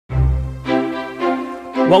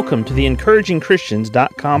Welcome to the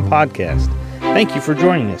EncouragingChristians.com podcast. Thank you for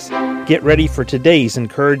joining us. Get ready for today's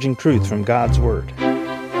encouraging truth from God's Word.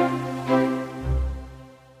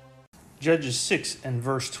 Judges 6 and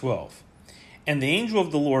verse 12. And the angel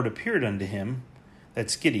of the Lord appeared unto him,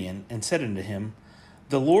 that's Gideon, and said unto him,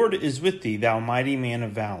 The Lord is with thee, thou mighty man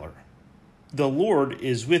of valor. The Lord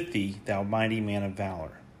is with thee, thou mighty man of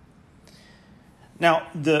valor. Now,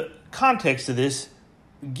 the context of this,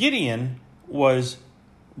 Gideon was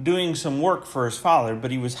doing some work for his father, but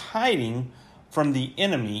he was hiding from the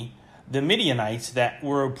enemy, the Midianites that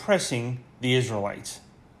were oppressing the Israelites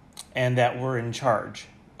and that were in charge,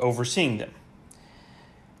 overseeing them.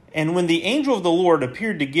 And when the angel of the Lord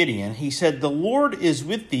appeared to Gideon, he said, The Lord is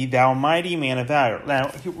with thee, thou mighty man of valor.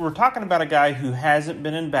 Now, we're talking about a guy who hasn't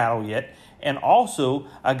been in battle yet, and also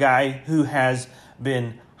a guy who has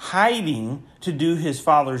been hiding to do his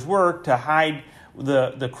father's work, to hide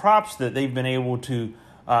the crops that they've been able to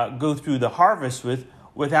go through the harvest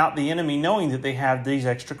without the enemy knowing that they have these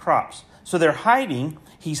extra crops. So they're hiding.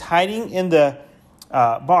 He's hiding in the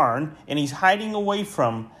barn, and he's hiding away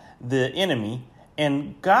from the enemy.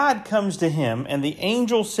 And God comes to him, and the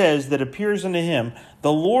angel says that appears unto him,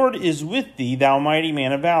 The Lord is with thee, thou mighty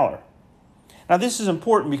man of valor. Now this is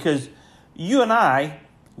important because you and I,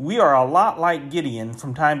 we are a lot like Gideon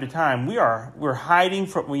from time to time. We're hiding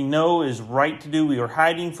from what we know is right to do. We are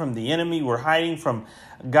hiding from the enemy. We're hiding from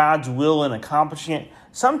God's will and accomplishing it.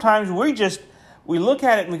 Sometimes we look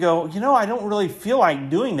at it and we go, I don't really feel like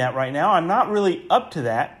doing that right now. I'm not really up to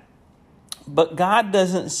that. But God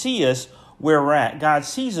doesn't see us where we're at. God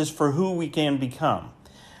sees us for who we can become.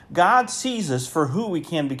 God sees us for who we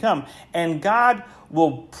can become. And God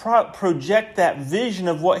will project that vision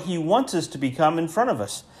of what he wants us to become in front of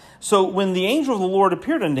us. So when the angel of the Lord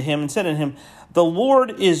appeared unto him and said unto him, The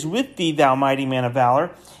Lord is with thee, thou mighty man of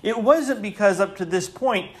valor, it wasn't because up to this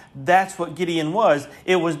point that's what Gideon was.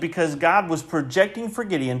 It was because God was projecting for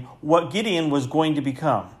Gideon what Gideon was going to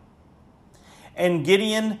become. And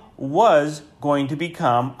Gideon was going to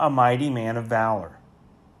become a mighty man of valor.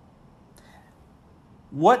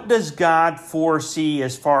 What does God foresee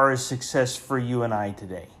as far as success for you and I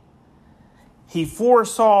today? He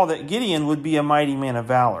foresaw that Gideon would be a mighty man of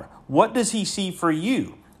valor. What does he see for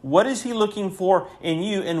you? What is he looking for in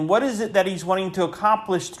you? And what is it that he's wanting to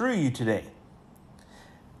accomplish through you today?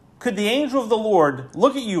 Could the angel of the Lord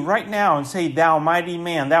look at you right now and say, Thou mighty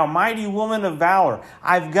man, thou mighty woman of valor,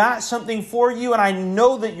 I've got something for you and I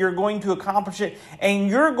know that you're going to accomplish it and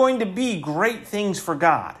you're going to be great things for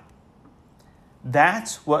God.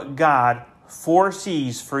 That's what God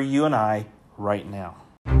foresees for you and I right now.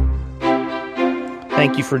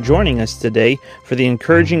 Thank you for joining us today for the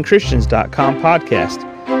EncouragingChristians.com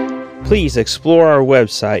podcast. Please explore our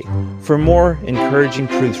website for more encouraging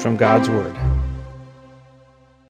truths from God's Word.